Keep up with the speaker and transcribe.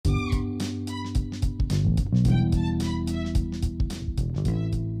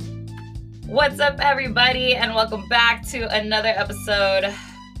What's up, everybody, and welcome back to another episode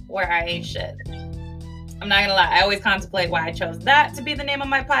where I ain't shit. I'm not gonna lie, I always contemplate why I chose that to be the name of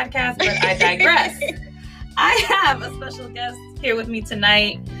my podcast, but I digress. I have a special guest here with me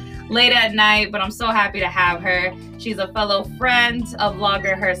tonight, late at night, but I'm so happy to have her. She's a fellow friend, a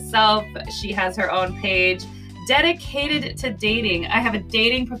vlogger herself. She has her own page dedicated to dating. I have a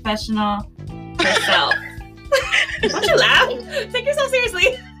dating professional herself. Don't you laugh? Take yourself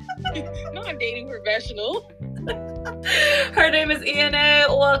seriously. Not a dating professional. Her name is Iane.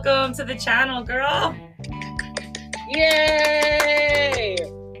 Welcome to the channel, girl. Yay!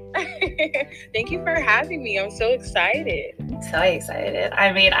 Thank you for having me. I'm so excited. So excited.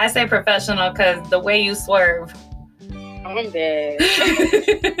 I mean, I say professional because the way you swerve. I'm dead.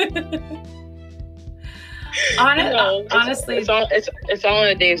 Honestly, it's all in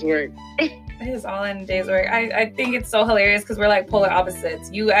a day's work. It is all in a day's work. I think it's so hilarious because we're like polar opposites.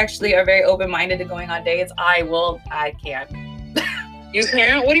 You actually are very open-minded to going on dates. I can't. You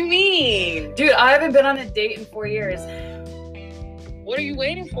can't? What do you mean? Dude, I haven't been on a date in 4 years. What are you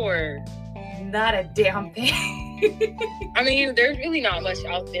waiting for? Not a damn thing. I mean, there's really not much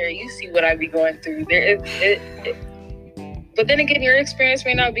out there. You see what I be going through. But then again, your experience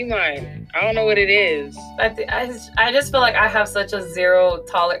may not be mine. I don't know what it is. I just feel like I have such a zero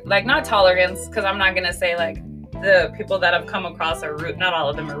not tolerance, because I'm not gonna say like the people that I've come across are rude. Not all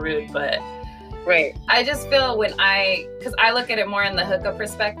of them are rude, but right. I just feel because I look at it more in the hookup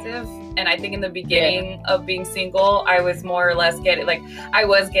perspective, and I think in the beginning of being single, I was more or less getting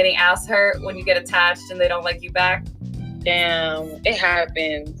ass hurt when you get attached and they don't like you back. Damn, it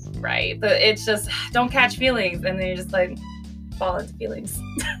happens. Right, but it's just don't catch feelings, and then you're just like fall into feelings.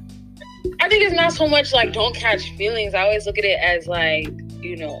 I think it's not so much like don't catch feelings. I always look at it as like,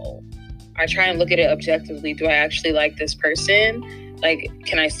 I try and look at it objectively. Do I actually like this person? Like,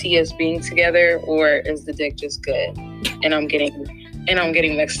 can I see us being together, or is the dick just good? And I'm getting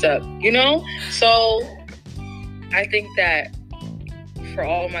mixed up, So I think that for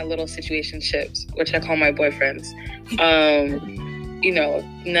all my little situationships, which I call my boyfriends,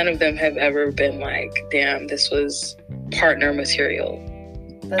 none of them have ever been like, damn, this was partner material.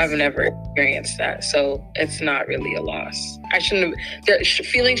 I've never experienced that, so it's not really a loss.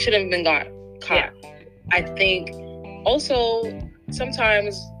 Feelings shouldn't have been caught. Yeah. I think also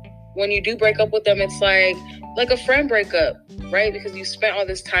sometimes when you do break up with them, it's like a friend breakup, right? Because you spent all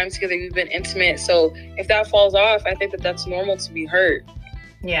this time together, you've been intimate. So if that falls off, I think that's normal to be hurt.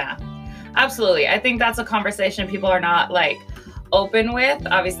 Yeah, absolutely. I think that's a conversation people are not open with,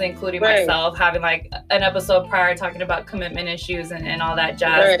 obviously including myself, having an episode prior talking about commitment issues and all that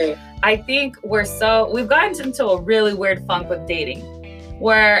jazz. Right. I think we've gotten into a really weird funk with dating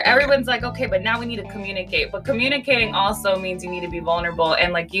where everyone's like, okay, but now we need to communicate. But communicating also means you need to be vulnerable.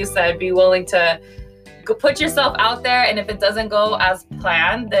 And like you said, be willing to put yourself out there. And if it doesn't go as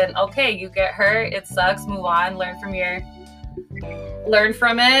planned, then okay, you get hurt. It sucks. Move on. Learn from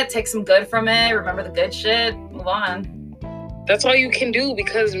it. Take some good from it. Remember the good shit. Move on. That's all you can do,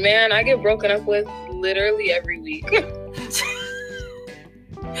 because, man, I get broken up with literally every week.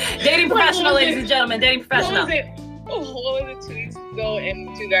 Dating professional, ladies and gentlemen. Dating professional. What was it 2 weeks ago?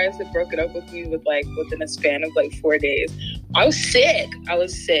 And 2 guys had broken up with me within a span of 4 days. I was sick.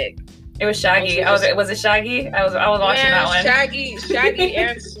 It was Shaggy. Was it Shaggy? I was watching that one. Shaggy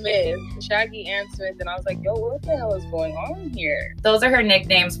and Smith. And I was like, yo, what the hell is going on here? Those are her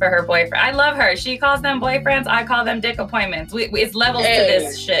nicknames for her boyfriend. I love her. She calls them boyfriends. I call them dick appointments. It's levels to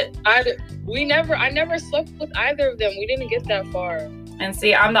this shit. I never slept with either of them. We didn't get that far. And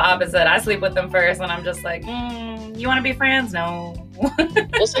see, I'm the opposite. I sleep with them first, and I'm just like, you want to be friends? No.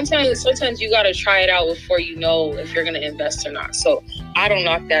 Well, sometimes you got to try it out before you know if you're going to invest or not. So I don't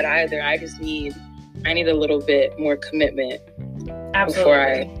knock that either. I need a little bit more commitment.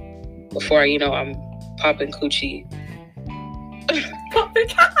 Absolutely. Before I'm popping coochie.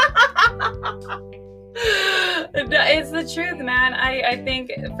 It's the truth, man. I think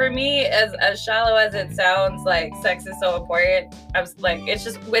for me, as shallow as it sounds, sex is so important. I was it's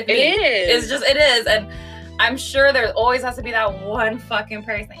just with me. It is. And I'm sure there always has to be that one fucking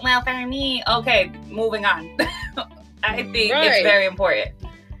person. Well, for me, okay, moving on. I think it's very important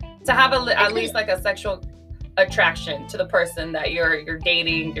to have at least a sexual attraction to the person that you're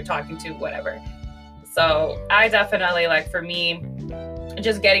dating, you're talking to, whatever. So I definitely for me,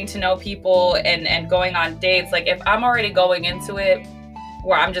 just getting to know people and going on dates. If I'm already going into it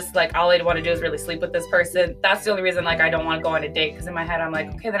where I'm just all I want to do is really sleep with this person, that's the only reason I don't want to go on a date, because in my head I'm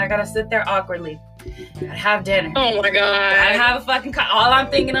like, okay, then I gotta sit there awkwardly, gotta have dinner, oh my god, gotta have a fucking all I'm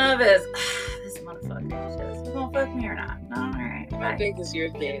thinking of is this motherfucker, is gonna fuck me or not? No, all right. How big is your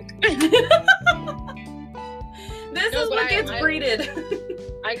dick? This is what gets breeded.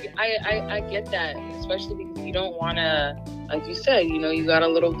 I get that, especially because you don't want to, like you said, you know, you got a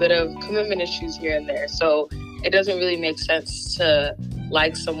little bit of commitment issues here and there. So it doesn't really make sense to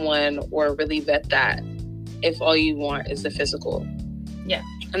like someone or really vet that if all you want is the physical. Yeah.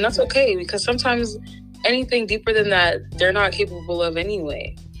 And that's okay, because sometimes anything deeper than that, they're not capable of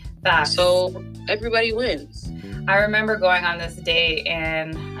anyway. Facts. So everybody wins. I remember going on this date,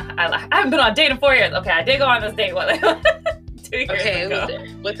 and I haven't been on a date in 4 years. Okay, I did go on this date. 2 years ago.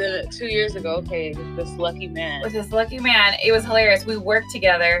 Within 2 years ago. Okay, with this lucky man. It was hilarious. We worked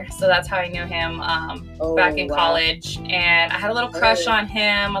together, so that's how I knew him back in college. And I had a little crush on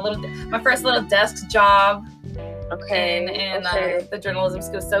him. My first little desk job. Okay. And the journalism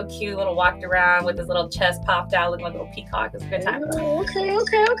school was so cute. Little walked around with his little chest popped out, looking like a little peacock. It was a good time. Okay.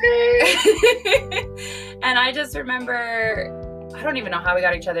 And I just remember, I don't even know how we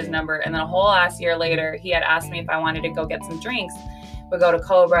got each other's number. And then a whole ass year later, he had asked me if I wanted to go get some drinks. We go to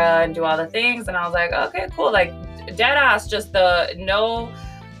Cobra and do all the things. And I was like, okay, cool. Like, dead ass, just no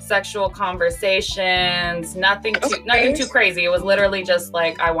sexual conversations, nothing too crazy. It was literally just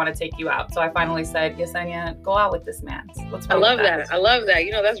like, I want to take you out. So I finally said, Yesenia, go out with this man. I love that.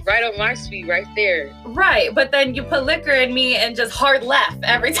 You know, that's right up my speed right there. Right. But then you put liquor in me and just hard left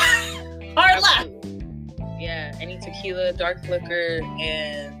every time. Hard left. Yeah. Any tequila, dark liquor,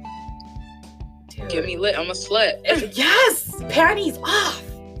 and get me lit. I'm a slut. Yes. Panties off.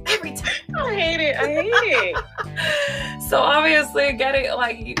 Every time. I hate it. So obviously getting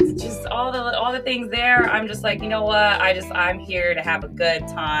like just all the things there, I'm just like, you know what? I'm here to have a good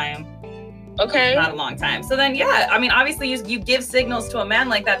time. Okay. Not a long time. So then, yeah, I mean, obviously you give signals to a man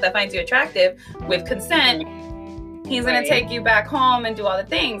like that finds you attractive with consent. He's going to take you back home and do all the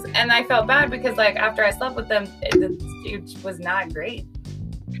things. And I felt bad because like after I slept with them, it was not great.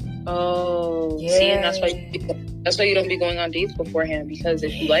 Oh, yeah. See, and that's why you don't be going on dates beforehand, because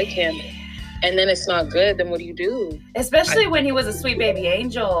if you like him and then it's not good, then what do you do? Especially when he was a sweet baby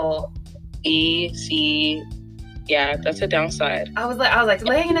angel. See, yeah, that's a downside. I was like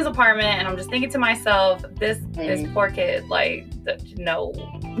laying in his apartment, and I'm just thinking to myself, this poor kid, like, no.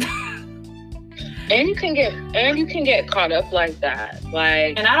 And you can get caught up like that,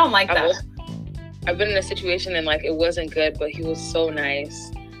 like. And I don't like that. I've been in a situation and like it wasn't good, but he was so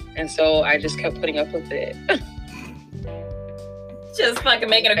nice. And so I just kept putting up with it. Just fucking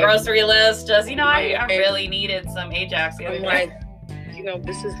making a grocery list. Just, I really needed some Ajax the other day. Like,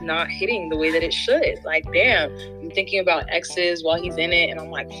 this is not hitting the way that it should. Like, damn, I'm thinking about exes while he's in it. And I'm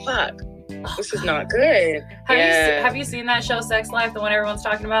like, fuck, this is not good. Have you seen that show, Sex Life, the one everyone's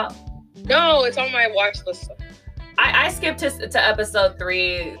talking about? No, it's on my watch list. I skipped to episode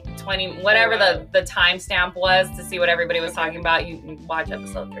 320, whatever the timestamp was, to see what everybody was talking about. You can watch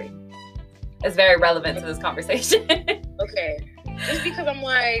episode 3. It's very relevant to this conversation. Okay. Just because I'm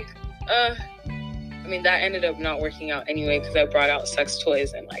like, I mean, that ended up not working out anyway, because I brought out sex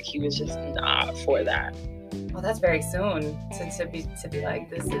toys and like he was just not for that. Well, that's very soon to be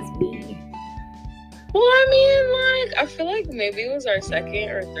like, this is me. Well, I mean, like, I feel like maybe it was our second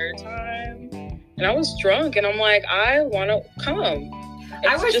or third time. And I was drunk, and I'm like, I want to come.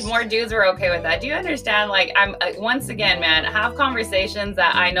 I wish more dudes were okay with that. Do you understand? Like, I'm once again, man, have conversations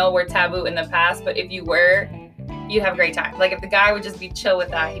that I know were taboo in the past, but if you were, you'd have a great time. Like, if the guy would just be chill with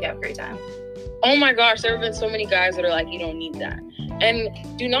that, he'd have a great time. Oh my gosh, there have been so many guys that are like, you don't need that. And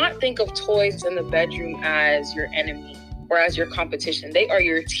do not think of toys in the bedroom as your enemy or as your competition. They are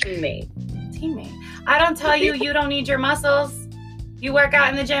your teammate. I don't tell you don't need your muscles. You work out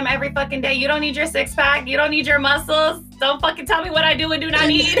in the gym every fucking day. You don't need your six pack. You don't need your muscles. Don't fucking tell me what I do and do not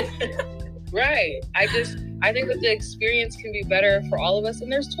need. Right. I think that the experience can be better for all of us.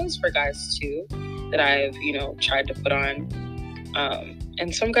 And there's toys for guys too that I've, tried to put on.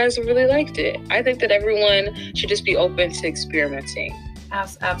 And some guys have really liked it. I think that everyone should just be open to experimenting.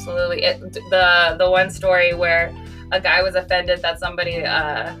 Absolutely. The one story where a guy was offended that somebody,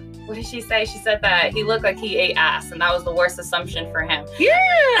 what did she say? She said that he looked like he ate ass, and that was the worst assumption for him. Yeah.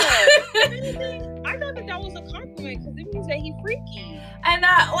 I thought that was a compliment, because it means that he's freaky. And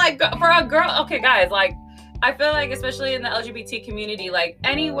that, like, for a girl, okay, guys, like, I feel like, especially in the LGBT community, like,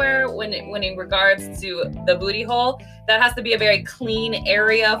 anywhere when in regards to the booty hole, that has to be a very clean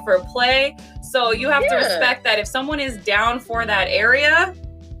area for play. So you have to respect that if someone is down for that area,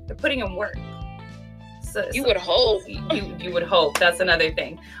 they're putting in work. You would hope. You would hope. That's another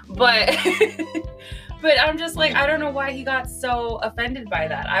thing. But but I'm just like, I don't know why he got so offended by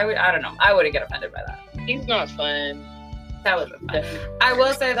that. I don't know. I wouldn't get offended by that. He's not fun. That was fun. I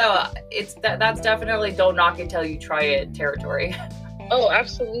will say though, that's definitely don't knock it till you try it territory. Oh,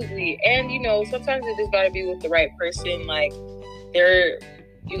 absolutely. And sometimes it just gotta be with the right person. Like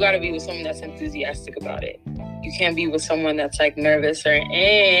you gotta be with someone that's enthusiastic about it. You can't be with someone that's like nervous or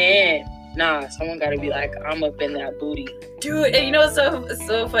nah. Someone gotta be like, I'm up in that booty, dude. And what's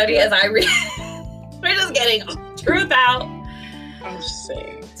so funny as I read, we're just getting truth out. I'm just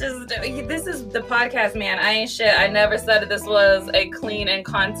saying. This is the podcast, man. I ain't shit. I never said that this was a clean and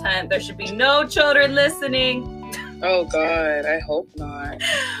content. There should be no children listening. Oh God, I hope not.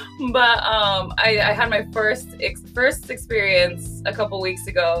 But I had my first experience a couple weeks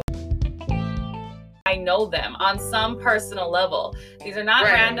ago. I know them on some personal level. These are not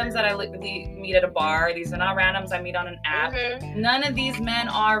randoms that I meet at a bar. These are not randoms I meet on an app. Mm-hmm. None of these men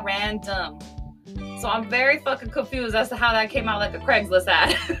are random. So I'm very fucking confused as to how that came out like a Craigslist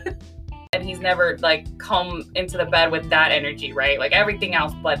ad. And he's never like come into the bed with that energy, right? Like everything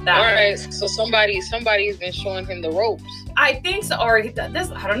else but that. All right, so somebody's been showing him the ropes. I think so, or I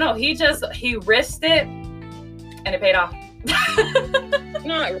don't know. He risked it, and it paid off.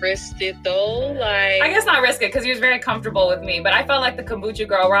 Not risked it though, like. I guess not risk it because he was very comfortable with me, but I felt like the kombucha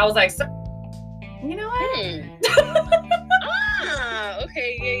girl, where I was like, you know what?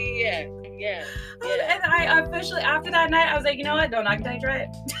 Okay, yeah. And I officially, after that night, I was like, you know what? Don't knock it till you try it.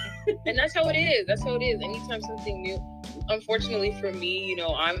 And that's how it is. Anytime something new. Unfortunately for me,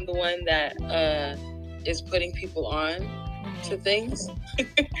 I'm the one that is putting people on to things.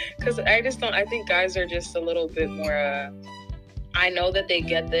 Because I think guys are just a little bit more, I know that they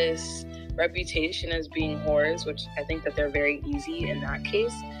get this reputation as being whores, which I think that they're very easy in that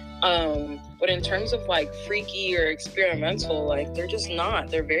case. But in terms of like freaky or experimental, like they're just not.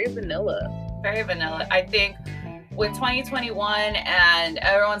 They're very vanilla. Very vanilla. I think with 2021 and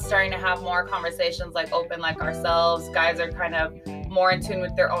everyone's starting to have more conversations like open like ourselves, guys are kind of more in tune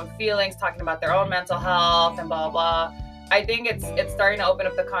with their own feelings, talking about their own mental health and blah, blah. I think it's starting to open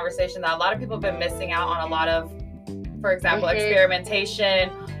up the conversation that a lot of people have been missing out on a lot of, for example,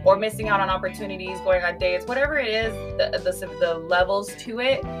 experimentation or missing out on opportunities, going on dates, whatever it is, the levels to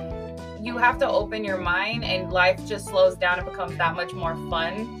it. You have to open your mind and life just slows down and becomes that much more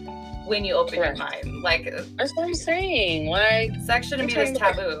fun when you open your mind. Like, that's what I'm saying. Like, sex shouldn't be this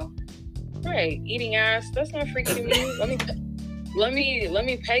taboo. Right. Eating ass, that's not freaky to me. Let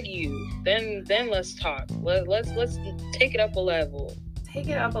me peg you. Then let's talk. Let's take it up a level. Take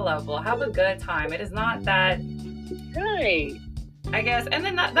it up a level. Have a good time. It is not that. Right. I guess. And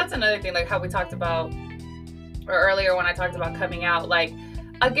then that's another thing, like how we talked about, or earlier when I talked about coming out, like,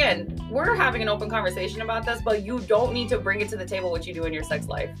 again, we're having an open conversation about this, but you don't need to bring it to the table what you do in your sex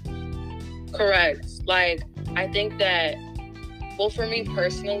life. Correct. Like, I think that, well, for me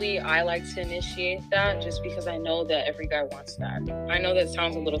personally, I like to initiate that just because I know that every guy wants that. I know that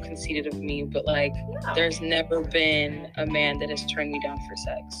sounds a little conceited of me, but like, there's never been a man that has turned me down for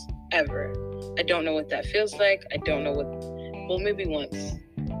sex, ever. I don't know what that feels like. I don't know well, maybe once.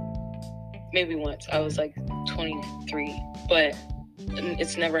 I was like 23, but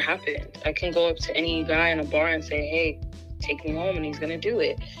it's never happened. I can go up to any guy in a bar and say, hey, take me home, and he's gonna do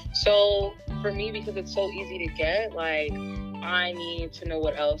it. So for me, because it's so easy to get, like, I need to know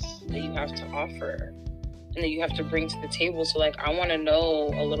what else that you have to offer and that you have to bring to the table. So like, I want to know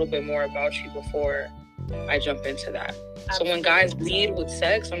a little bit more about you before I jump into that. Absolutely. So when guys lead with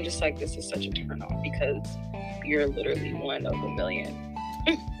sex, I'm just like, this is such a turn off because you're literally one of a million.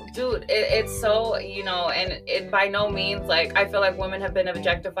 Dude, it's so, and it by no means, like, I feel like women have been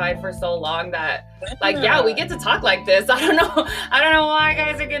objectified for so long that, like, yeah, we get to talk like this. I don't know why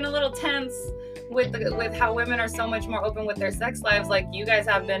guys are getting a little tense with how women are so much more open with their sex lives. Like, you guys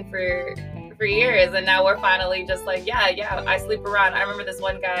have been for years, and now we're finally just like, yeah, I sleep around. I remember this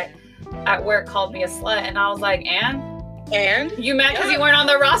one guy at work called me a slut, and I was like, and? You mad because you weren't on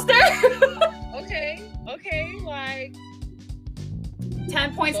the roster? Okay, like...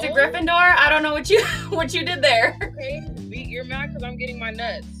 10 points to Gryffindor. I don't know what you did there. Okay, you're mad because I'm getting my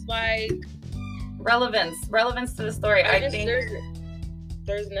nuts. Like, relevance to the story. I think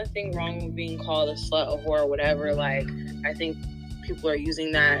there's nothing wrong with being called a slut, a whore, or whatever. Like, I think people are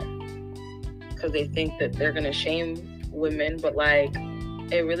using that because they think that they're gonna shame women, but like,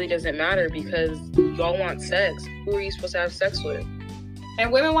 it really doesn't matter because y'all want sex. Who are you supposed to have sex with? And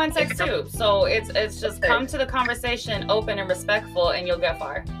women want sex too. So it's just come to the conversation open and respectful, and you'll get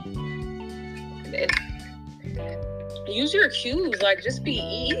far. Use your cues. Like, just be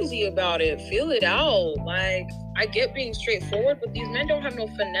easy about it. Feel it out. Like, I get being straightforward, but these men don't have no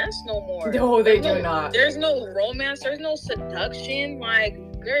finesse no more. No, they do not. There's no romance. There's no seduction. Like,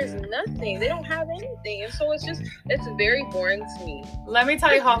 There's nothing. They don't have anything. And so it's very boring to me. Let me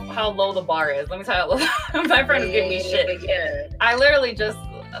tell you how low the bar is. Let me tell you how low. My friend was giving me shit. Yeah. I literally just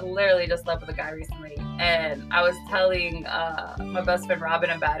slept with a guy recently, and I was telling my best friend Robin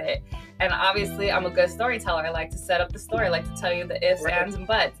about it. And obviously, I'm a good storyteller. I like to set up the story. I like to tell you the ifs, ands, and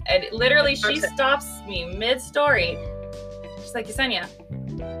buts. And literally, she stops me mid-story. She's like, Yesenia,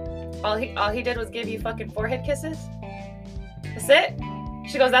 all he did was give you fucking forehead kisses? That's it?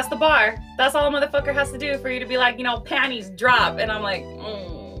 She goes, that's the bar. That's all a motherfucker has to do for you to be like, panties drop. And I'm like,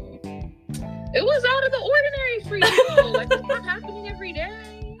 It was out of the ordinary for you. Like, it's not happening every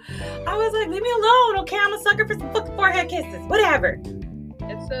day. I was like, leave me alone, okay? I'm a sucker for some fucking forehead kisses. Whatever.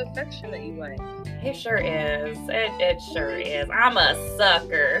 It's the affection that you like. It sure is. It sure is. I'm a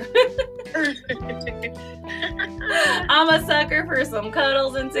sucker. I'm a sucker for some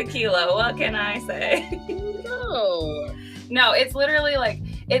cuddles and tequila. What can I say? No, it's literally like,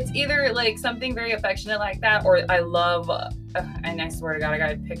 it's either like something very affectionate like that, or I love, and I swear to God, I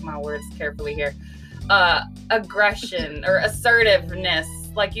gotta pick my words carefully here, aggression or assertiveness.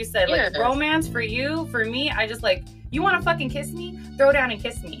 Like you said, like romance for you, for me, I just like, you want to fucking kiss me? Throw down and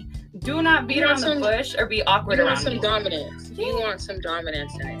kiss me. Do not beat around the bush or be awkward around me. You want some dominance. Yeah. You want some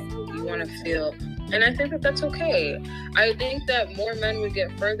dominance in it. You want to feel, and I think that that's okay. I think that more men would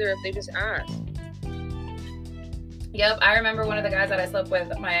get further if they just asked. Yep, I remember one of the guys that I slept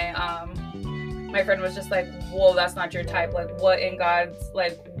with, my friend was just like, whoa, that's not your type. Like, what in God's,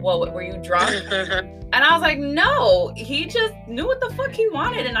 like, what, were you drunk? And I was like, no, he just knew what the fuck he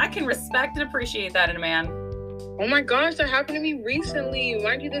wanted, and I can respect and appreciate that in a man. Oh my gosh, that happened to me recently.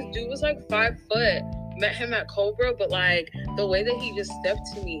 Mind you, this dude was like 5 foot. Met him at Cobra, but like, the way that he just stepped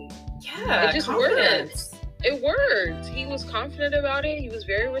to me. Yeah, it just worked. It worked. He was confident about it. He was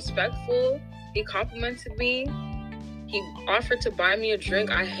very respectful. He complimented me. He offered to buy me a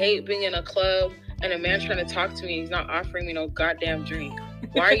drink. I hate being in a club and a man trying to talk to me. He's not offering me no goddamn drink.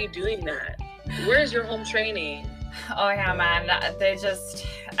 Why are you doing that? Where's your home training? Oh yeah, man.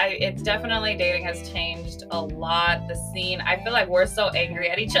 It's definitely, dating has changed a lot. The scene, I feel like we're so angry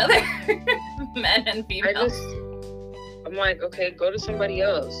at each other, men and females. I'm like, okay, go to somebody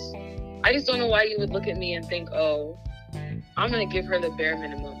else. I just don't know why you would look at me and think, oh, I'm going to give her the bare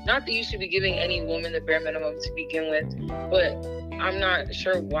minimum. Not that you should be giving any woman the bare minimum to begin with, but I'm not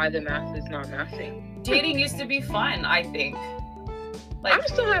sure why the math is not mathing. Dating used to be fun, I think. Like, I'm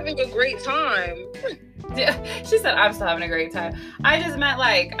still having a great time. She said, I'm still having a great time. I just meant,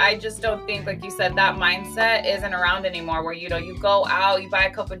 like, I just don't think, like you said, that mindset isn't around anymore, where, you go out, you buy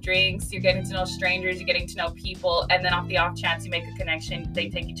a couple of drinks, you're getting to know strangers, you're getting to know people, and then off the off chance you make a connection, they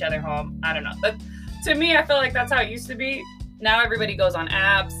take each other home. I don't know. But to me, I feel like that's how it used to be. Now everybody goes on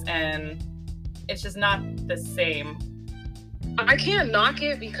apps, and it's just not the same. I can't knock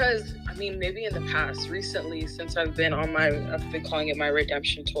it because, I mean, maybe in the past, recently, since I've been calling it my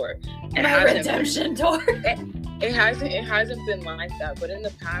redemption tour. My redemption tour. It hasn't been like that, but in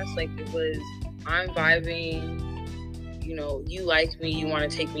the past, like, it was, I'm vibing, you like me, you want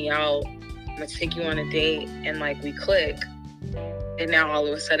to take me out, I'm gonna take you on a date, and like, we click. And now all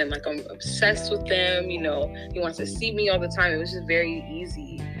of a sudden, like, I'm obsessed with them, he wants to see me all the time. It was just very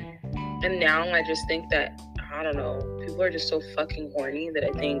easy. And now I just think that, I don't know, people are just so fucking horny that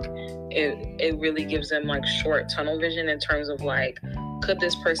I think it really gives them like short tunnel vision in terms of like, could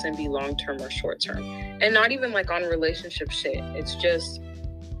this person be long-term or short-term? And not even like on relationship shit. It's just,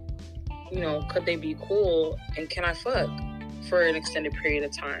 could they be cool and can I fuck for an extended period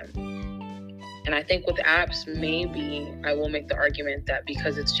of time? And I think with apps, maybe I will make the argument that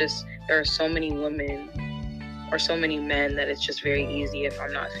because it's just, there are so many women or so many men that it's just very easy. If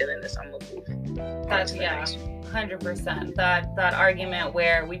I'm not feeling this, I'm gonna move. That's, yeah, 100%. That argument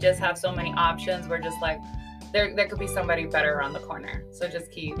where we just have so many options, we're just like, there could be somebody better around the corner. So just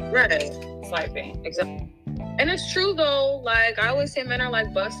keep swiping. Exactly. And it's true though, like I always say, men are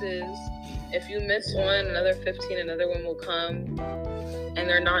like buses. If you miss one, another 15, another one will come. And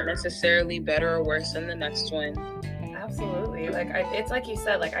they're not necessarily better or worse than the next one. Absolutely. Like, it's like you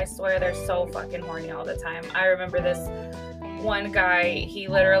said, like, I swear they're so fucking horny all the time. I remember this one guy, he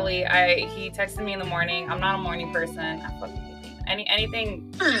literally, he texted me in the morning. I'm not a morning person. I fucking hate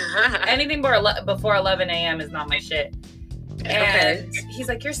anything before 11 a.m. is not my shit. And he's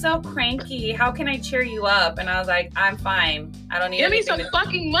like, you're so cranky. How can I cheer you up? And I was like, I'm fine. I don't need Give me some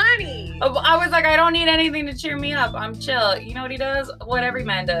fucking money. I was like, I don't need anything to cheer me up. I'm chill. You know what he does? What every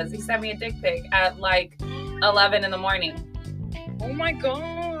man does. He sent me a dick pic at like 11 in the morning. Oh my God.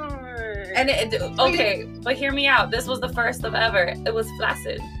 And okay, but hear me out. This was the first of ever. It was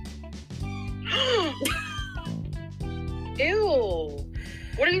flaccid. Ew.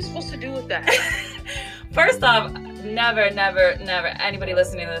 What are you supposed to do with that? First off, never anybody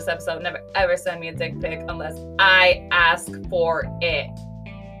listening to this episode, never ever send me a dick pic unless I ask for it.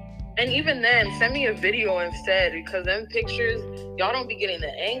 And even then, send me a video instead, because them pictures, y'all don't be getting the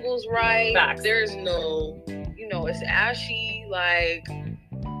angles right. Facts. There's no, it's ashy, like...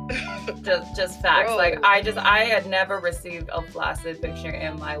 just facts. Bro. Like, I had never received a flaccid picture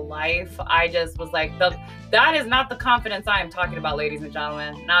in my life. I just was like, that is not the confidence I am talking about, ladies and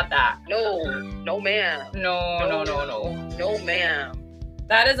gentlemen. Not that. No, ma'am. No. No, ma'am.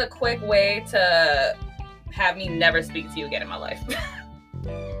 That is a quick way to have me never speak to you again in my life.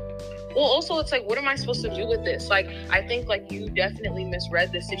 Well, also, it's like, what am I supposed to do with this? Like, I think, like, you definitely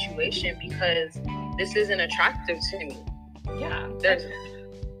misread the situation, because this isn't attractive to me. Yeah.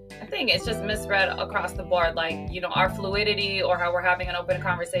 I think it's just misread across the board. Like, our fluidity, or how we're having an open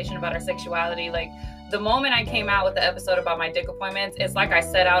conversation about our sexuality. Like, the moment I came out with the episode about my dick appointments, it's like I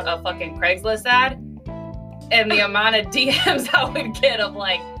set out a fucking Craigslist ad. And the amount of DMs I would get of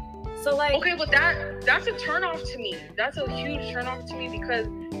like, so like... Okay, but that's a turnoff to me. That's a huge turnoff to me, because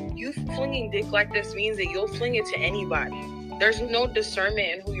you flinging dick like this means that you'll fling it to anybody. There's no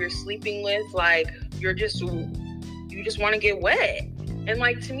discernment in who you're sleeping with. Like, you just want to get wet. And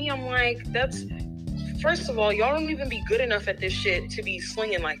like, to me, I'm like, that's, first of all, y'all don't even be good enough at this shit to be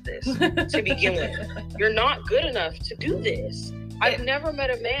slinging like this to begin with. You're not good enough to do this. I've never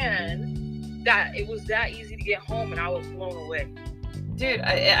met a man that it was that easy to get home and I was blown away. Dude,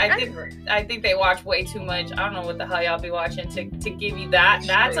 I think they watch way too much. I don't know what the hell y'all be watching to give you that.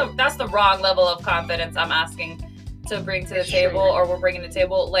 That's the wrong level of confidence I'm asking to bring to the table, or we're bringing to the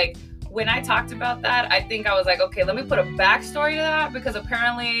table. Like, when I talked about that, I think I was like, okay, let me put a backstory to that, because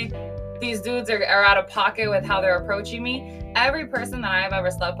apparently these dudes are out of pocket with how they're approaching me. Every person that I have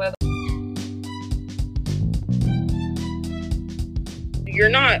ever slept with, you're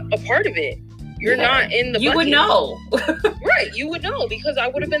not a part of it. You're not in the bucket. You would know. Right, you would know, because I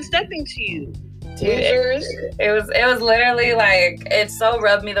would have been stepping to you. Dude, it was literally like, it so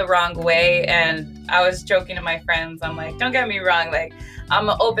rubbed me the wrong way. And I was joking to my friends. I'm like, don't get me wrong. Like, I'm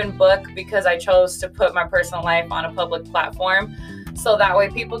an open book because I chose to put my personal life on a public platform. So that way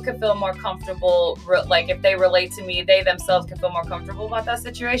people could feel more comfortable. Like, if they relate to me, they themselves can feel more comfortable about that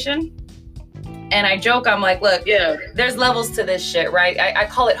situation. And I joke, I'm like, look, there's levels to this shit, right? I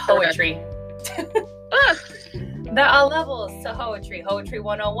call it poetry. There are levels to Hoetry. Hoetry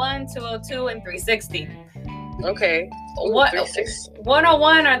 101, 202, and 360. Okay. What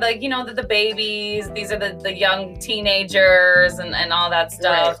 101 are like, the babies. These are the young teenagers and all that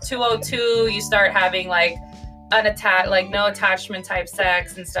stuff. Right. 202, you start having like no attachment type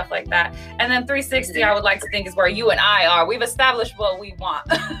sex and stuff like that. And then 360, I would like to think, is where you and I are. We've established what we want.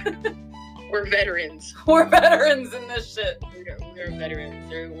 We're veterans. We're veterans in this shit. We're veterans.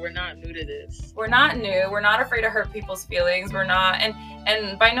 We're not new to this. We're not new. We're not afraid to hurt people's feelings. We're not,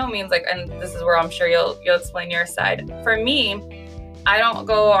 and by no means, like, and this is where I'm sure you'll explain your side. For me, I don't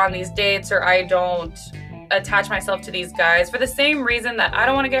go on these dates, or I don't attach myself to these guys for the same reason that I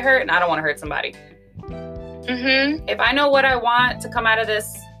don't want to get hurt and I don't want to hurt somebody. Mm-hmm. If I know what I want to come out of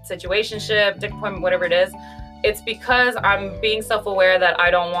this situationship, dick appointment, whatever it is, it's because I'm being self-aware that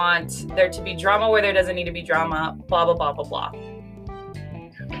I don't want there to be drama where there doesn't need to be drama, blah, blah, blah, blah, blah.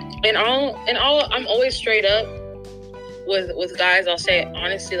 And I'm always straight up with guys. I'll say,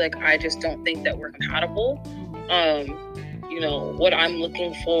 honestly, like, I just don't think that we're compatible. What I'm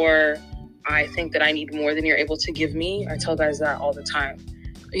looking for, I think that I need more than you're able to give me. I tell guys that all the time,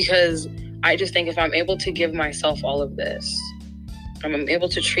 because I just think if I'm able to give myself all of this, I'm able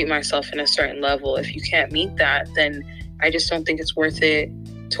to treat myself in a certain level. If you can't meet that, then I just don't think it's worth it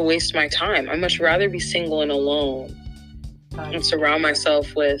to waste my time. I'd much rather be single and alone and surround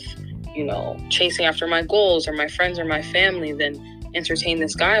myself with, chasing after my goals or my friends or my family than entertain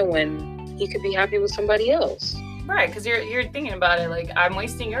this guy when he could be happy with somebody else. Right, because you're thinking about it like, I'm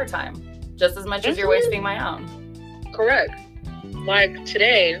wasting your time just as much as you're wasting my own. Correct. Like,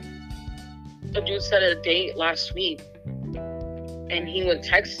 today, a dude set a date last week, and he would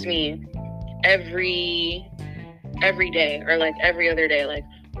text me every day, or like every other day, like,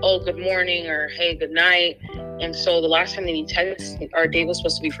 oh, good morning, or hey, good night. And so the last time that he texted me, our date was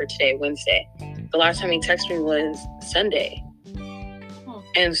supposed to be for today, Wednesday. The last time he texted me was Sunday.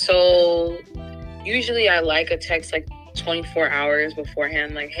 And so usually I like a text like 24 hours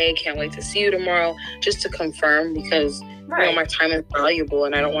beforehand, like, hey, can't wait to see you tomorrow, just to confirm, because my time is valuable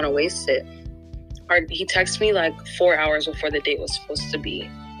and I don't want to waste it. He texted me like 4 hours before the date was supposed to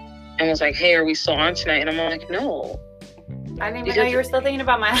be, and was like, hey, are we still on tonight? And I'm like, no. I didn't even know you were still thinking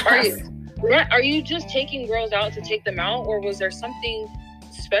about my house. Are you just taking girls out to take them out, or was there something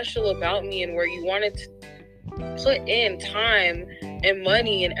special about me and where you wanted to put in time and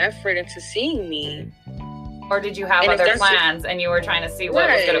money and effort into seeing me. Or did you have other plans and you were trying to see what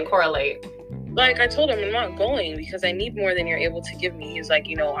was going to correlate? Like, I told him, I'm not going because I need more than you're able to give me. He's like,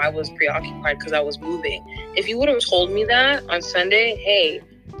 you know, I was preoccupied because I was moving. If you would have told me that on Sunday, hey,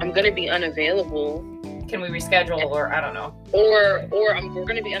 I'm going to be unavailable. Can we reschedule? Or I don't know. Or we're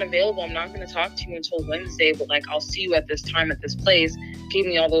going to be unavailable. I'm not going to talk to you until Wednesday, but like, I'll see you at this time at this place. Give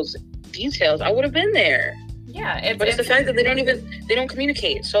me all those details. I would have been there. Yeah. But it's the fact that they don't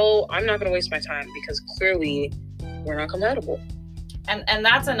communicate. So I'm not going to waste my time because clearly we're not compatible. And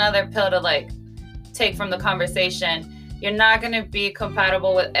that's another pill to like take from the conversation. You're not going to be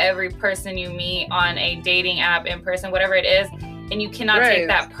compatible with every person you meet on a dating app, in person, whatever it is. And you cannot take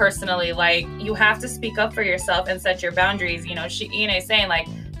that personally. Like, you have to speak up for yourself and set your boundaries. You know, Ina's saying like,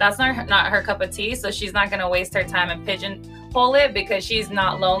 that's not her cup of tea. So she's not going to waste her time and pigeonhole it because she's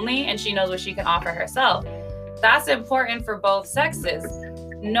not lonely and she knows what she can offer herself. That's important for both sexes.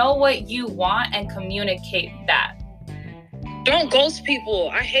 Know what you want and communicate that. Don't ghost people.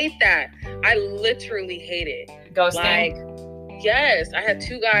 I hate that. I literally hate it. Ghosting? Like, yes. I had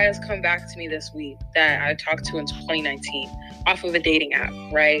 2 guys come back to me this week that I talked to in 2019 off of a dating app,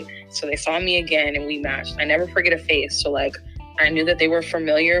 right? So they saw me again and we matched. I never forget a face. So like, I knew that they were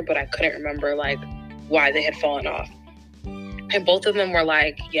familiar, but I couldn't remember like why they had fallen off. And both of them were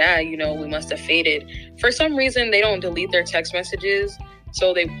like, yeah, you know, we must have faded. For some reason, they don't delete their text messages.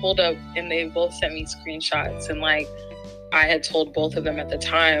 So they pulled up and they both sent me screenshots. And like, I had told both of them at the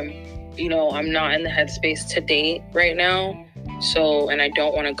time, you know, I'm not in the headspace to date right now. So, and I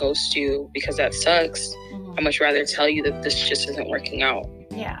don't want to ghost you because that sucks. Mm-hmm. I'd much rather tell you that this just isn't working out.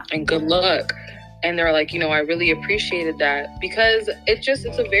 Yeah. And good luck. And they're like, you know, I really appreciated that because it's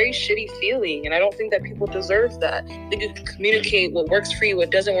a very shitty feeling. And I don't think that people deserve that. They can communicate what works for you,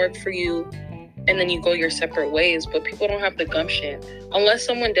 what doesn't work for you. And then you go your separate ways. But people don't have the gumption. Unless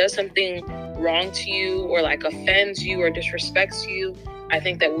someone does something wrong to you or like offends you or disrespects you, I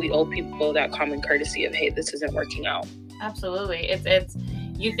think that we owe people that common courtesy of, hey, this isn't working out. Absolutely. It's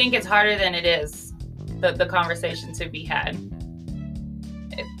you think it's harder than it is, the conversation to be had.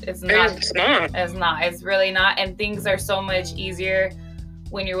 It's not. It's not. It's really not. And things are so much easier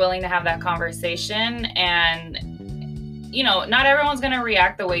when you're willing to have that conversation. And, you know, not everyone's going to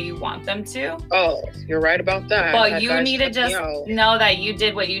react the way you want them to. Oh, you're right about that. But you need to just know that you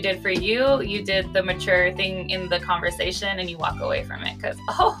did what you did for you. You did the mature thing in the conversation and you walk away from it. Because,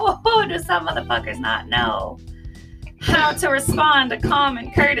 do some motherfuckers not know how to respond to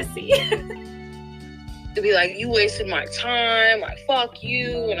common courtesy? To be like, you wasted my time, like, fuck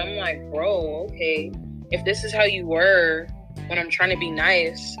you. And I'm like, bro, okay, if this is how you were when I'm trying to be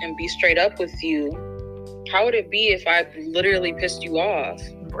nice and be straight up with you, how would it be if I literally pissed you off?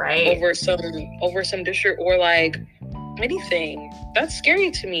 Right. Over some dish or like anything? That's scary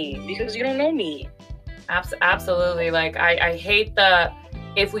to me because you don't know me. Absolutely. Like, I hate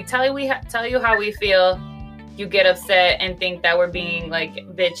if we tell you how we feel, you get upset and think that we're being like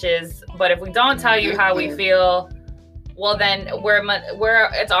bitches. But if we don't tell you how we feel, well then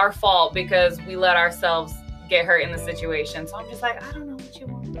it's our fault because we let ourselves get hurt in the situation. So I'm just like, I don't know what you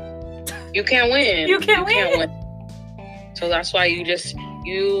want. You can't win. You can't win. So that's why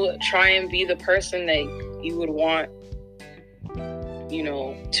you try and be the person that you would want, you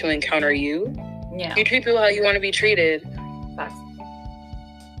know, to encounter you. Yeah. You treat people how you want to be treated.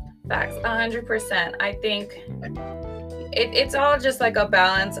 Facts, 100%. I think it's all just like a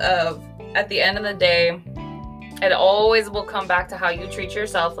balance of, at the end of the day, it always will come back to how you treat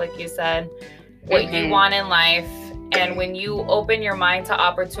yourself, like you said, what you want in life. And when you open your mind to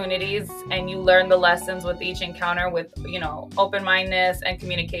opportunities and you learn the lessons with each encounter with, you know, open-mindedness and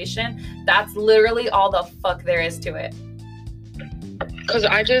communication, that's literally all the fuck there is to it. Because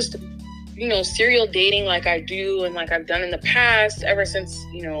I just, you know, serial dating like I do and like I've done in the past ever since,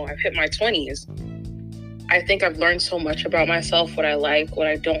 you know, I've hit my 20s. I think I've learned so much about myself, what I like, what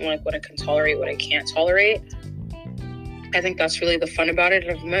I don't like, what I can tolerate, what I can't tolerate. I think that's really the fun about it.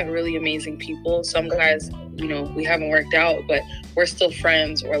 I've met really amazing people. Some guys, you know, we haven't worked out, but we're still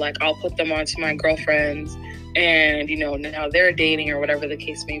friends, or like I'll put them onto my girlfriends and, you know, now they're dating or whatever the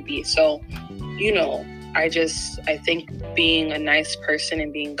case may be. So, you know, I think being a nice person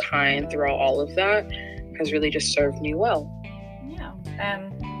and being kind throughout all of that has really just served me well. Yeah.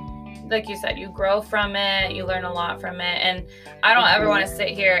 And like you said, you grow from it, you learn a lot from it. And I don't ever want to sit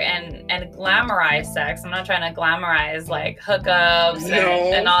here and glamorize sex. I'm not trying to glamorize like hookups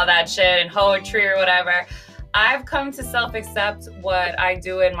and all that shit and poetry or whatever. I've come to self-accept what I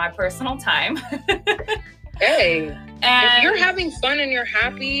do in my personal time. Hey, if you're having fun and you're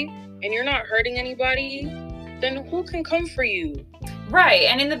happy and you're not hurting anybody, then who can come for you? Right.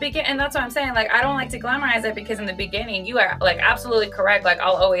 And in the beginning, and that's what I'm saying, like, I don't like to glamorize it, because in the beginning, you are like absolutely correct. Like,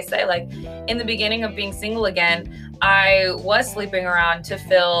 I'll always say, like, in the beginning of being single again, I was sleeping around to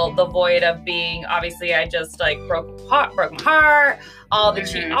fill the void of being, obviously, I just like broke my heart, all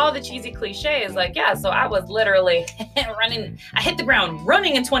the cheesy cliches. Like, yeah, so I was literally running. I hit the ground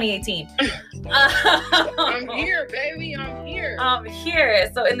running in 2018. I'm here, baby. I'm here. I'm here.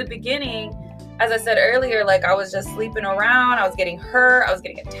 So in the beginning, as I said earlier, like, I was just sleeping around. I was getting hurt. I was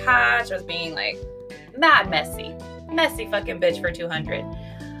getting attached. I was being like mad messy fucking bitch for 200.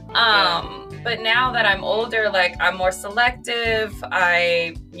 But now that I'm older, like, I'm more selective.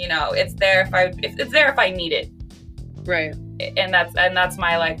 It's there if I need it. Right. And that's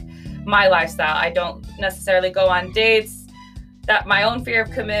my lifestyle. I don't necessarily go on dates. That my own fear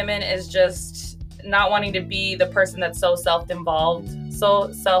of commitment is just not wanting to be the person that's so self-involved,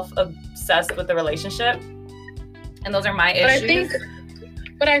 so self-obsessed with the relationship. And those are my issues.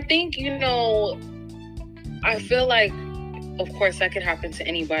 But I think, I feel like, of course, that could happen to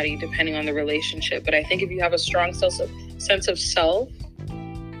anybody depending on the relationship. But I think if you have a strong sense of self,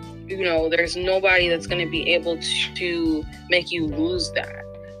 there's nobody that's going to be able to make you lose that.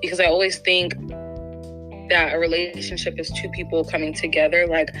 Because I always think that a relationship is two people coming together.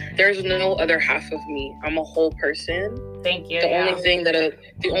 Like, there's no other half of me. I'm a whole person. Thank you. The only thing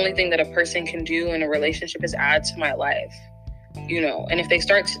that a person can do in a relationship is add to my life. And if they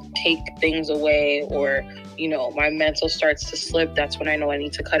start to take things away, or my mental starts to slip, that's when I know I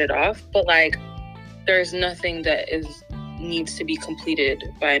need to cut it off. But like, there's nothing that needs to be completed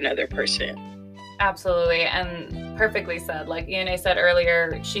by another person. Absolutely. And perfectly said. Like ENA said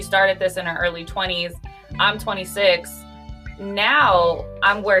earlier, she started this in her early 20s. I'm 26. Now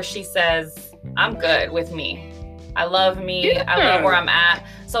I'm where she says, I'm good with me. I love me. Yeah. I love where I'm at.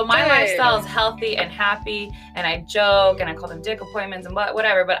 So my lifestyle is healthy and happy, and I joke and I call them dick appointments and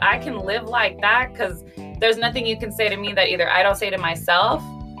whatever, but I can live like that because there's nothing you can say to me that either I don't say to myself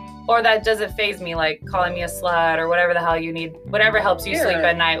or that doesn't faze me, like calling me a slut or whatever the hell you need, whatever helps you sleep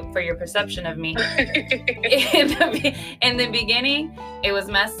at night for your perception of me. In the beginning, it was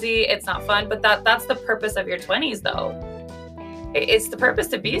messy. It's not fun, but that's the purpose of your 20s though. It's the purpose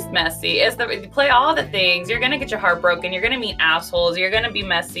to be messy. You play all the things. You're going to get your heart broken. You're going to meet assholes. You're going to be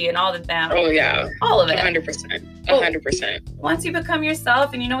messy and all the damn. Oh, yeah. All of it. 100%. 100%. Once you become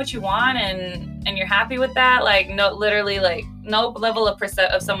yourself and you know what you want and you're happy with that, like, no level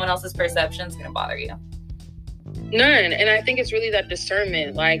of someone else's perception is going to bother you. None. And I think it's really that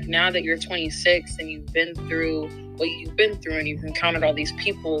discernment. Like, now that you're 26 and you've been through what you've been through and you've encountered all these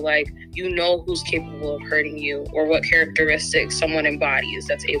people, like, you know who's capable of hurting you or what characteristics someone embodies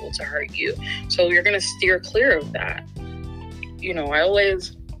that's able to hurt you. So you're going to steer clear of that. I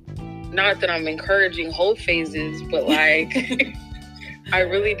always, not that I'm encouraging whole phases, but like, I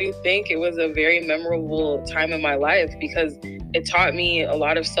really do think it was a very memorable time in my life because it taught me a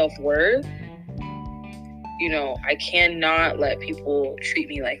lot of self-worth. I cannot let people treat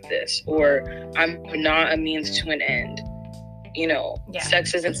me like this, or I'm not a means to an end.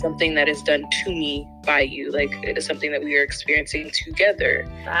 Sex isn't something that is done to me by you. Like, it is something that we are experiencing together.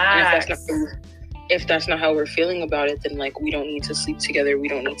 And if that's not how we're feeling about it, then like, we don't need to sleep together. We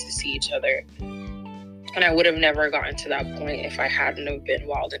don't need to see each other. And I would have never gotten to that point if I hadn't have been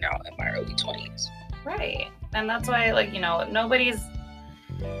wilding out in my early 20s. Right. And that's why, like, nobody's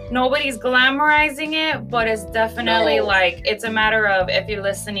glamorizing it, but it's definitely like, it's a matter of, if you're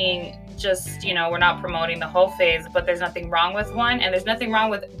listening, just, we're not promoting the whole phase, but there's nothing wrong with one, and there's nothing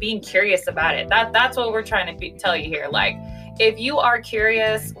wrong with being curious about it. That's what we're trying to tell you here. Like, if you are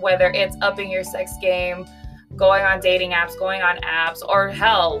curious, whether it's upping your sex game, going on dating apps, going on apps, or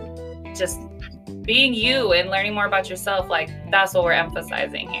hell, just being you and learning more about yourself, like, that's what we're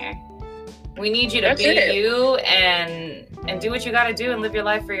emphasizing here. We need you to be you and do what you got to do and live your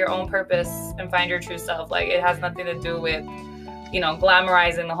life for your own purpose and find your true self. Like, it has nothing to do with,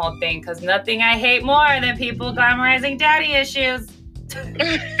 glamorizing the whole thing, because nothing I hate more than people glamorizing daddy issues.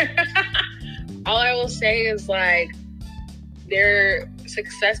 All I will say is, like, their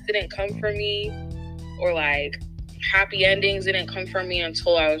success didn't come from me, or like happy endings didn't come from me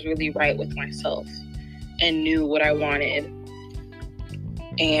until I was really right with myself and knew what I wanted.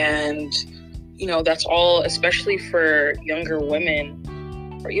 And that's all, especially for younger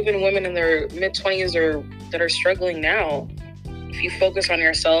women, or even women in their mid-20s or that are struggling now. If you focus on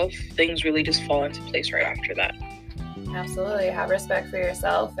yourself, things really just fall into place right after that. Absolutely. Have respect for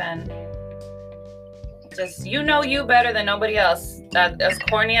yourself, and just, you better than nobody else. That, as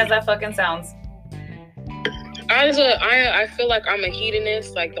corny as that fucking sounds. I feel like I'm a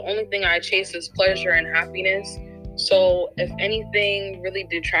hedonist. Like, the only thing I chase is pleasure and happiness. So if anything really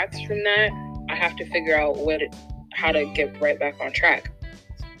detracts from that, I have to figure out how to get right back on track.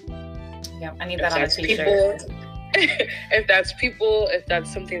 Yeah, I need that on a t-shirt. If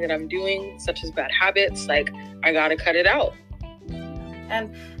that's something that I'm doing, such as bad habits, like, I gotta cut it out.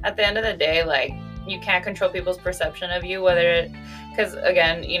 And at the end of the day, like, you can't control people's perception of you, because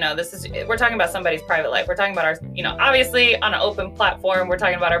again, we're talking about somebody's private life. We're talking about our, obviously on an open platform, we're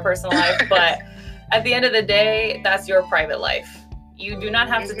talking about our personal life, but at the end of the day, that's your private life. You do not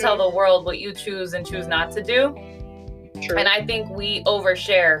have to tell the world what you choose and choose not to do. True. And I think we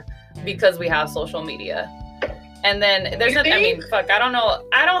overshare because we have social media. And then there's I don't know.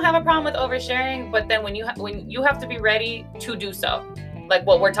 I don't have a problem with oversharing, but then when you have to be ready to do so, like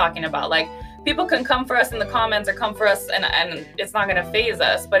what we're talking about, like people can come for us in the comments or come for us and it's not going to phase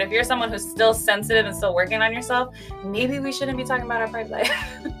us. But if you're someone who's still sensitive and still working on yourself, maybe we shouldn't be talking about our private life.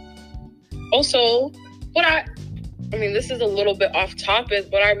 Also, this is a little bit off topic,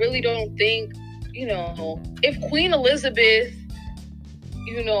 but I really don't think, if Queen Elizabeth,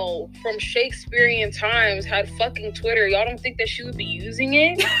 from Shakespearean times had fucking Twitter, y'all don't think that she would be using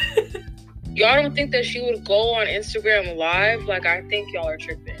it? Y'all don't think that she would go on Instagram Live? Like, I think y'all are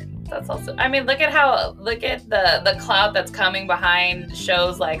tripping. That's also, look at the clout that's coming behind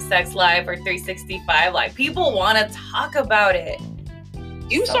shows like Sex Life or 365. Like, people want to talk about it.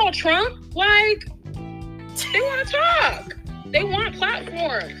 You saw Trump? Like, they want to talk. They want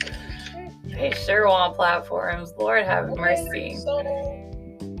platforms. They sure want platforms. Lord have mercy. So,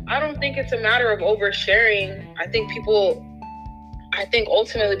 I don't think it's a matter of oversharing. I think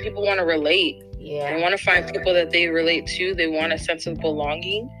ultimately people want to relate. Yeah. They want to find people that they relate to. They want a sense of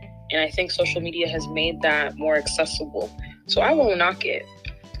belonging. And I think social media has made that more accessible. So I won't knock it.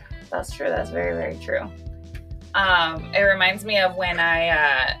 That's true. That's very, very true. It reminds me of when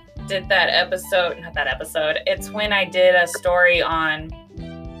I did that episode. Not that episode. It's when I did a story on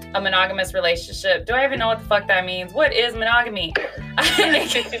a monogamous relationship. Do I even know what the fuck that means? What is monogamy?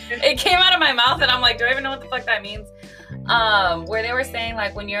 It came out of my mouth and I'm like, do I even know what the fuck that means? Where they were saying,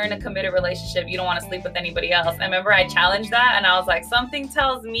 like, when you're in a committed relationship, you don't want to sleep with anybody else. I remember I challenged that and I was like, something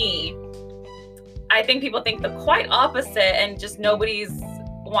tells me, I think people think the quite opposite and just nobody's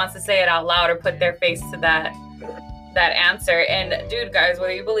wants to say it out loud or put their face to that answer. And dude, guys,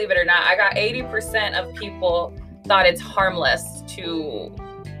 whether you believe it or not, I got 80% of people thought it's harmless to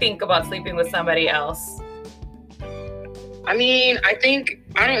think about sleeping with somebody else. I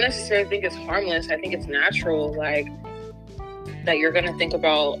don't necessarily think it's harmless. I think it's natural, like, that you're going to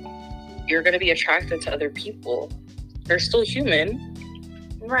be attracted to other people. They're still human.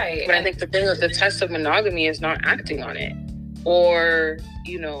 Right. But I think the test of monogamy is not acting on it. Or,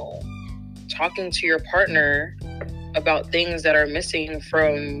 talking to your partner about things that are missing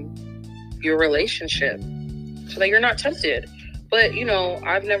from your relationship so that you're not tempted. But,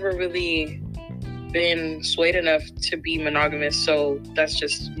 I've never really been swayed enough to be monogamous, so that's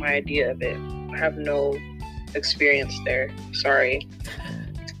just my idea of it. I have no experience there. Sorry.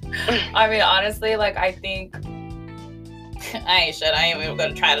 Honestly, like, I think I ain't even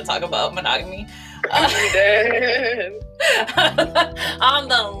gonna try to talk about monogamy. I'm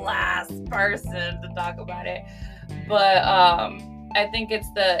the last person to talk about it. But I think it's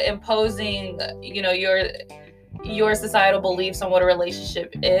the imposing, your societal beliefs on what a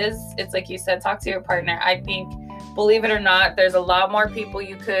relationship is. It's like you said, talk to your partner. I think, believe it or not, there's a lot more people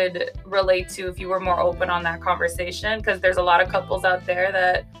you could relate to if you were more open on that conversation, because there's a lot of couples out there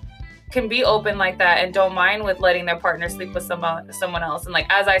that can be open like that and don't mind with letting their partner sleep with someone else. And like,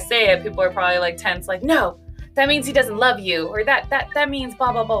 as I say it, people are probably like tense, like, no, that means he doesn't love you, or that means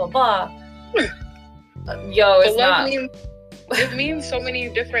blah blah blah blah blah. Yo, it's not. It means so many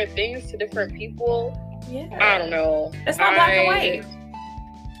different things to different people. Yeah. I don't know. It's not black and white.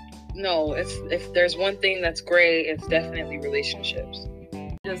 No, if there's one thing that's gray, it's definitely relationships.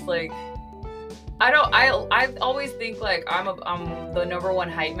 Just like, I always think like I'm the number one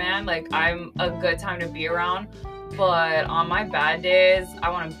hype man. Like, I'm a good time to be around, but on my bad days, I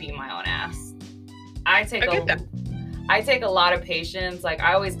want to beat my own ass. I take a lot of patience. Like,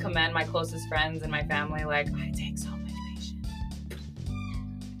 I always commend my closest friends and my family. Like, I take so much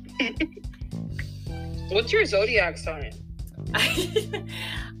patience. What's your zodiac sign?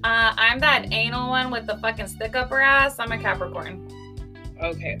 I'm that anal one with the fucking stick up her ass. I'm a Capricorn.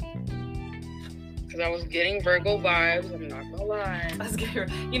 Okay. Because I was getting Virgo vibes. I'm not gonna lie.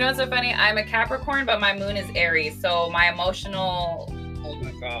 You know what's so funny? I'm a Capricorn, but my moon is Aries. So my emotional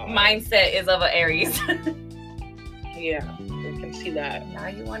mindset is of an Aries. Yeah, I can see that. Now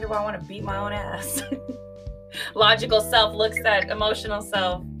you wonder why I want to beat my own ass. Logical self looks at emotional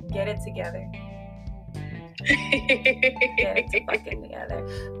self. Get it together. Get it to fucking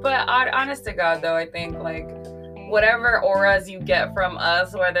together. But honest to God, though, I think like whatever auras you get from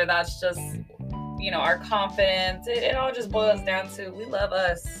us, whether that's just, you know, our confidence, it all just boils down to we love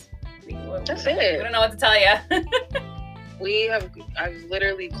us. That's it. We don't know what to tell you. I've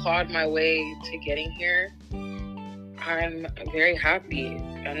literally clawed my way to getting here. I'm very happy.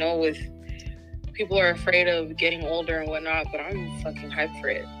 I know with people are afraid of getting older and whatnot, but I'm fucking hyped for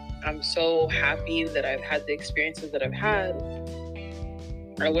it. I'm so happy that I've had the experiences that I've had.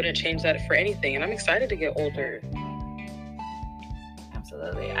 I wouldn't change that for anything, and I'm excited to get older.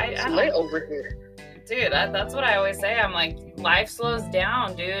 Absolutely. It's lit over here. Dude, that's what I always say. I'm like, life slows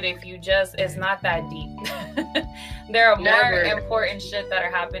down, dude, if you just, it's not that deep. There are more important shit that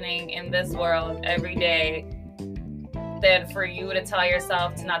are happening in this world every day than for you to tell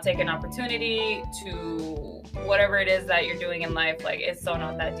yourself to not take an opportunity, to whatever it is that you're doing in life. Like, it's so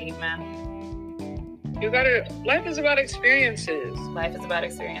not that deep, man. Life is about experiences. Life is about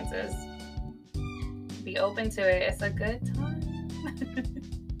experiences. Be open to it. It's a good time.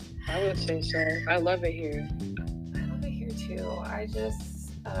 I would say so. I love it here. I love it here too. I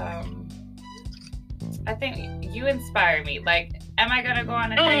just, I think you inspire me. Like, am I gonna go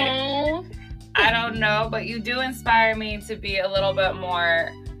on a date? I don't know, but you do inspire me to be a little bit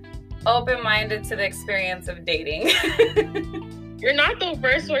more open-minded to the experience of dating. You're not the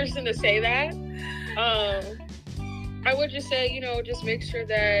first person to say that. I would just say, you know, just make sure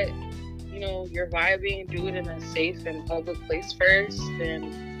that, you know, you're vibing, do it in a safe and public place first,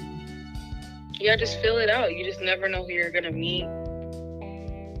 and yeah, just fill it out. You just never know who you're gonna meet.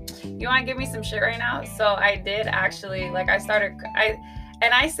 You want to give me some shit right now? So I did actually, like, I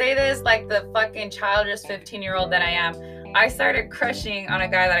say this like the fucking childish 15-year-old that I am. I started crushing on a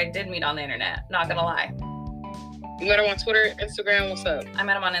guy that I did meet on the internet. Not gonna lie. You met him on Twitter, Instagram, what's up? I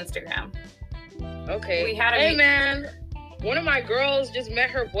met him on Instagram. Okay. We had a man. One of my girls just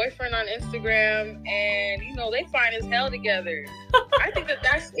met her boyfriend on Instagram, and you know they fine as hell together. I think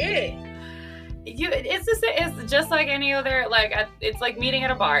that's it. It's just like any other, like, it's like meeting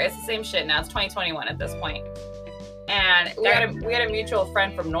at a bar. It's the same shit now. It's 2021 at this point. And we had a mutual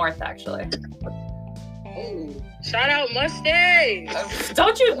friend from North, actually. Ooh, shout out Mustangs.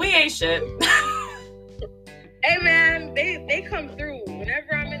 We ain't shit. Hey man, they come through.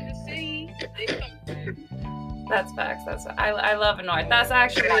 Whenever I'm in the city, they come through. That's facts. I love North. That's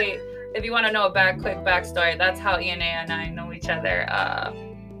actually, if you want to know a quick backstory, that's how Ian and I know each other.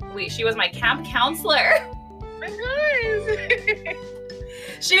 She was my camp counselor. Nice.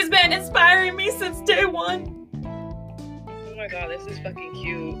 She's been inspiring me since day one. Oh my god, this is fucking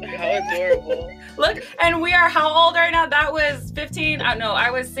cute. How adorable. Look, and we are how old right now? That was 15. No, I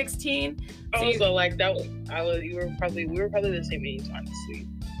was 16. We were probably the same age, honestly.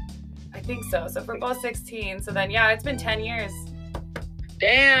 I think so. So we're both 16. So then, yeah, it's been 10 years.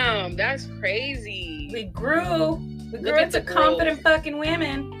 Damn, that's crazy. We grew into confident fucking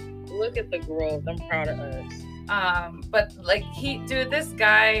women. Look at the growth. I'm proud of us. But like this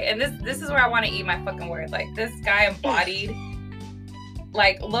guy, and this is where I want to eat my fucking words. Like, this guy embodied,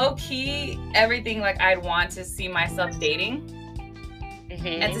 like, low key everything like I'd want to see myself dating. Mm-hmm.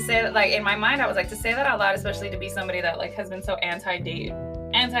 And to say that, like, in my mind, I was like, to say that out loud, especially to be somebody that like has been so anti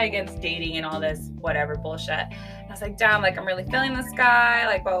against dating and all this whatever bullshit. And I was like, damn, like, I'm really feeling this guy,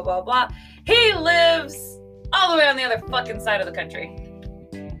 like, blah blah blah blah. He lives all the way on the other fucking side of the country.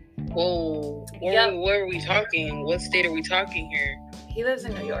 Whoa. Where are we talking? What state are we talking here? He lives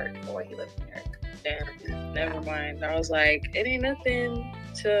in New York. Boy, he lives in New York. Damn. Never mind. I was like, it ain't nothing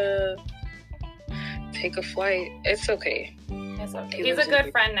to take a flight. It's okay. It's okay. He's a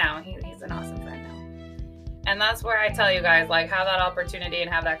good friend now. He's an awesome friend now. And that's where I tell you guys, like, have that opportunity and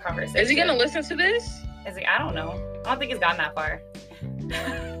have that conversation. Is he going to listen to this? Is he? I don't know. I don't think he's gotten that far.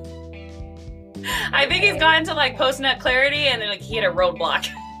 I think he's gotten to, like, post-nut clarity, and then, like, he hit a roadblock.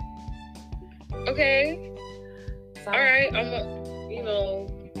 Okay. So, all right.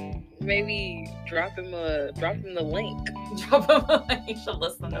 Maybe drop him the link. Drop him a link. You should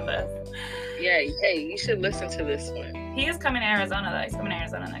listen to this. Yeah. Hey, you should listen to this one. He is coming to Arizona, though. He's coming to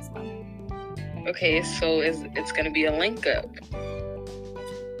Arizona next month. Okay, so it's gonna be a link up.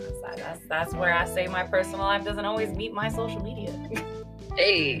 That's where I say my personal life doesn't always meet my social media.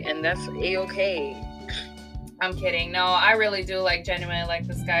 Hey, and that's A-okay. I'm kidding. No, I really do, like, genuinely like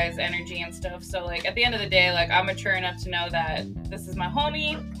this guy's energy and stuff. So, like, at the end of the day, like, I'm mature enough to know that this is my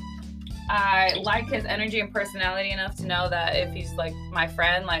homie. I like his energy and personality enough to know that if he's, like, my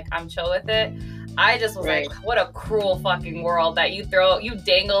friend, like, I'm chill with it. I just was like, what a cruel fucking world that you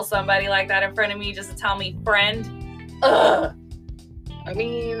dangle somebody like that in front of me just to tell me friend. Ugh. I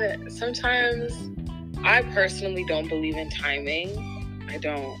mean, sometimes I personally don't believe in timing. I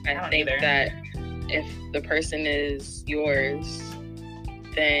think either. That if the person is yours,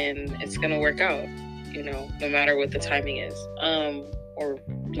 then it's gonna work out, no matter what the timing is, or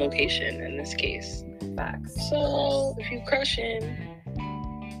location in this case. Facts. So if you crushing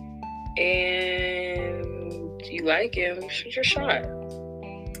and you like him, shoot your shot.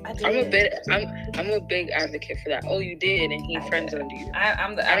 I'm a big advocate for that. Oh, you did, and he friend-zoned you. I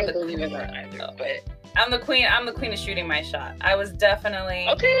don't believe in that either, but I'm the queen of shooting my shot. I was definitely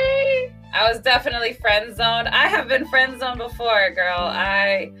friend-zoned. I have been friend-zoned before, girl.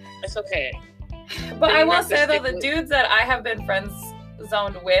 It's okay. But I will say, though, the dudes that I have been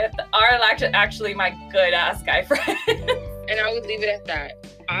friend-zoned with are actually my good-ass guy friends. And I would leave it at that.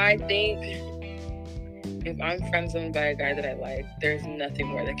 I think if I'm friend-zoned by a guy that I like, there's nothing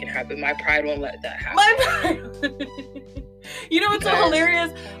more that can happen. My pride won't let that happen. My pride. You know what's so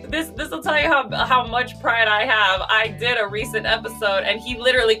hilarious? This will tell you how much pride I have. I did a recent episode, and he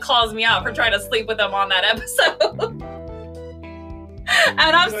literally calls me out for trying to sleep with him on that episode.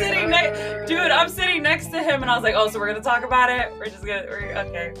 And I'm sitting next to him, and I was like, "Oh, so we're gonna talk about it?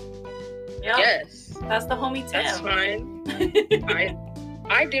 Okay." Yep. Yes. That's the homie Tim. That's fine.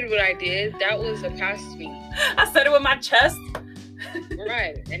 I did what I did. That was a past me. I said it with my chest.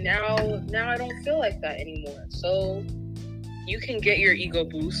 Right. And now I don't feel like that anymore. So you can get your ego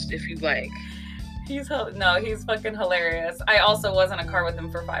boost if you like. He's fucking hilarious. I also was in a car with him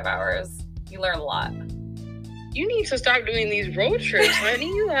for 5 hours. You learn a lot. You need to stop doing these road trips,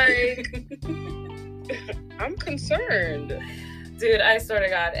 honey. Like, I'm concerned. Dude, I swear to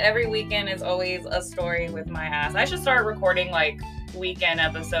God, every weekend is always a story with my ass. I should start recording weekend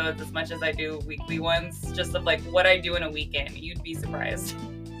episodes as much as I do weekly ones, just of what I do in a weekend. You'd be surprised.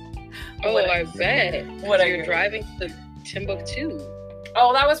 Oh, I bet. What you're driving to Timbuktu.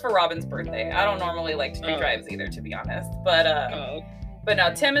 Oh, that was for Robin's birthday. I don't normally like to do drives either, to be honest. But but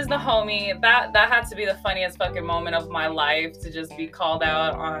no, Tim is the homie. That had to be the funniest fucking moment of my life, to just be called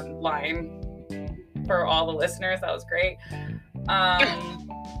out online for all the listeners. That was great.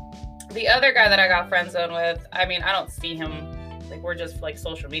 The other guy that I got friend zoned with, I mean, I don't see him. We're just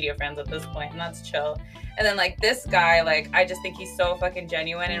social media friends at this point, and that's chill. And then this guy, I just think he's so fucking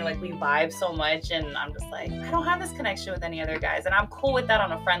genuine, and we vibe so much, and I'm just I don't have this connection with any other guys, and I'm cool with that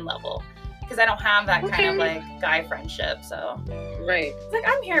on a friend level, because I don't have that kind of guy friendship. So right, it's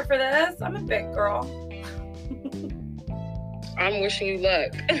I'm here for this. I'm a big girl. I'm wishing you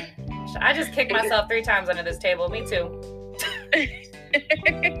luck. I just kicked myself 3 times under this table. Me too.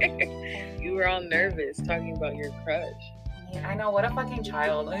 You were all nervous talking about your crush. I know, what a fucking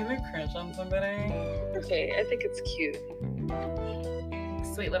child. I have a crush on somebody. Okay, I think it's cute.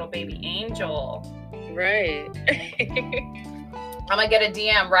 Sweet little baby angel. Right. I'm gonna get a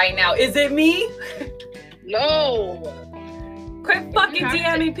DM right now. Is it me? No. Quit fucking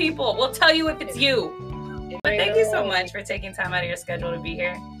DMing people. We'll tell you if it's you. But thank you so much for taking time out of your schedule to be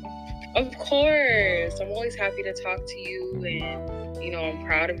here. Of course. I'm always happy to talk to you, and I'm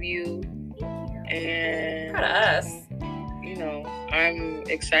proud of you. And proud of us. I'm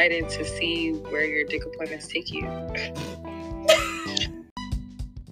excited to see where your dick appointments take you.